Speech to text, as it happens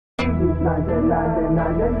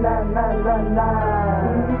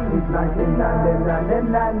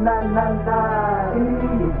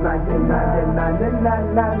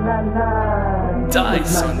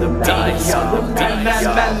Dice on the dice on the dice.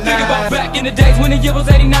 Think about back in the days when the year was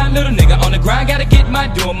 89. Little nigga on the grind, gotta get my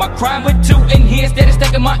doing my crime with two in here. Steady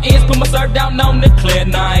stacking my ends, put my serve down on the clear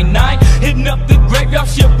 9-9. Hitting up the graveyard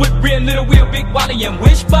ship with real Little Will, Big Wally and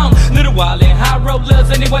Wishbone. Little Wally and high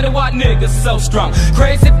rollers, anyway the white niggas so strong.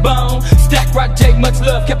 Crazy bone, stack rock J, much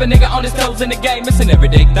love. Kept a nigga on his toes in the game. It's an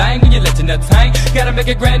everyday thing when you let your nuts hang. Gotta make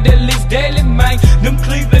it grand at least daily, man. Them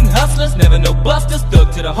Cleveland hustlers, never no busters.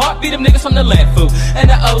 Thug to the heart, beat them niggas from the land food. And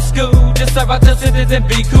the old school, just serve out justice and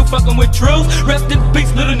be cool. Fucking with truth, rest in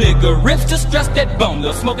peace, little nigga. Rips just stress that bone,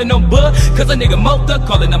 little smoking no bud. Cause a nigga motor,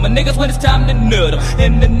 calling on my niggas when it's time to nut 'em.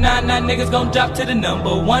 And the 9-9 niggas gon' drop to the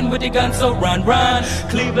 #1 with the gun, so run, run.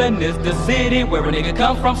 Cleveland is the city where a nigga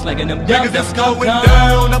come from, slanging them dumb. Niggas is going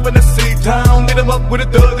down, up in the C-town. Hit 'em up with a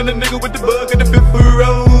thug and a nigga with the bug and the fifth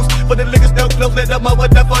rose. For the niggas don't close, let them out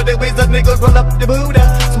what the fuck they ways up, niggas roll up the Buddha.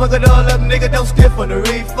 Smoke it all up, nigga, don't stiff on the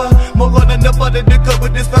reefer. More running up on the cup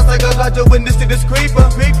with this fast like a hydro when this shit is creeper.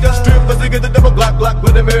 Strippers, nigga, the double black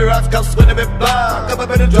with the mirrors, cuffs with the big block. Come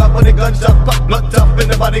up in the drop on the gunshot, pop, blood top in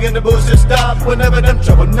the body and the bullshit stop. Whenever them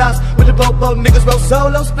trouble knocks, with the popo niggas roll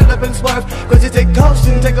solo, split up and swerve. Cause you take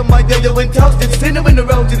caution, take 'em my day, you ain't toasted. Send 'em in the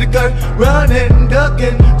road to the curb, running,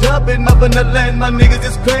 ducking, jumping up in the land, my niggas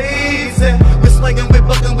is crazy. We're swinging, we're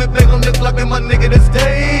bucking, we're bang on the clock, and my nigga that's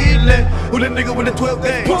daily. Who the nigga with the 12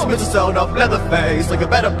 days? Mr. Sold off Leatherface, like a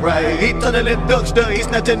better pray. He turning it duckster, he's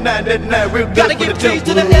snatching 9 real good. Gotta give keys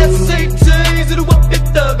to the SCTs, it'll whoop the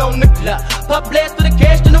thug on the clock. Pop blast for the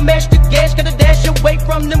cash, then mash the gas, gotta dash away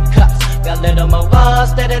from them cops. Gotta let them over,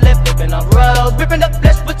 steadily flipping on roads, ripping up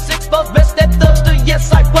flesh with 6-4, best that thugster.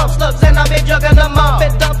 Yes, I pump slugs and I be jugging them all.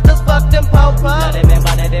 Fed dumpsters, fuck them paupers. Now they man,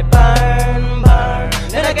 body they burn, burn.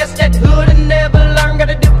 And I guess that hood and never learn.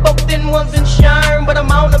 Gotta dip both in ones and shine, but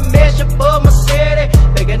I'm on a mission for my city.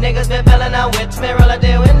 Bigger niggas been belling out with me, roll out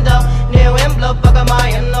the window. New and blow, fuck am I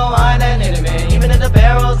in no hide and enemy. Even in the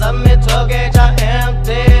barrels of me, 12 gauge, I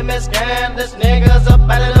empty. Miss Candace niggas up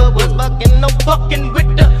out of the woods, bucking, no fucking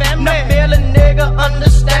with the family. Not feeling nigga,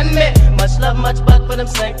 understand me. Much love, much buck for them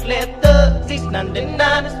St. Clair thugs. East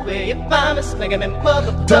 99 is where you find me, slinging them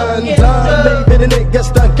motherfucking done, leaving the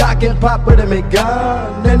niggas done cock and pop with them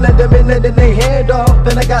gun. Then let them in and then they head off,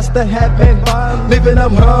 then I got to have him fun. Leaving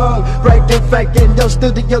them hung, breaking fake in your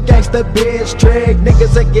studio gangsta bitch trick.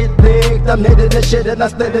 Niggas that get licked, I'm hitting the shit and I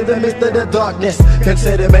stand in the midst of the darkness.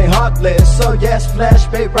 Consider me heartless, so yes, flash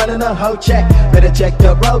babe running a whole check. Better check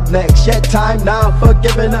the road next, yet time now for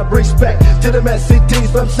giving up respect to the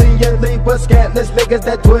SCTs from CLE, but scantless niggas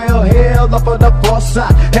that dwell here up on the 4th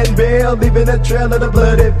side and bill, leaving a trail of the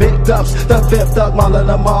bloody victims. The 5th dog mauling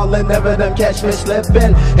them all and never them catch me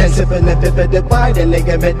slipping and sipping and fipping, dividing,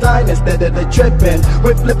 nigga me dying instead of the tripping.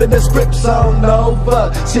 We're flipping the scripts on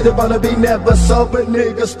over. Shit wanna be never sober,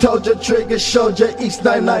 niggas told you, trigger showed you, East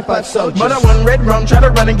 995 soldiers. But I went red rum, try to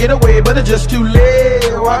run and get away, but it's just too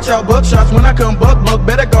late. Watch out, buckshots when I come buck,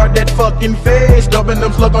 better guard that fucking face. Dumping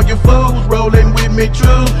them slug on your fools, rolling with me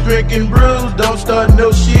true, drinking brews, don't start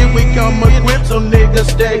no shit, we come equipped, so niggas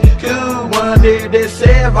stay cool.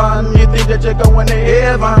 187, you think that you're going to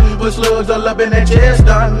heaven, put slugs all up in that chest,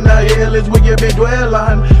 on the hell is where you be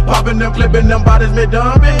dwelling. Popping them, clipping them bodies, me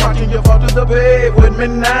dumping, watching you fall to the pave with me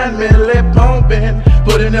 9 milli pumping,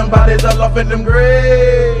 putting them bodies all off in them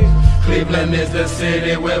graves. Cleveland is the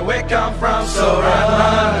city where we come from, so run,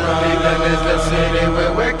 run, run. Cleveland is the city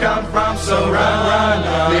where we come from, so run, run,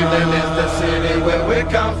 run. Cleveland is the city where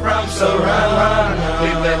we come from, so run, run, run.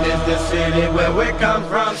 Cleveland is the city where we come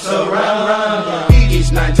from, so run, run, run.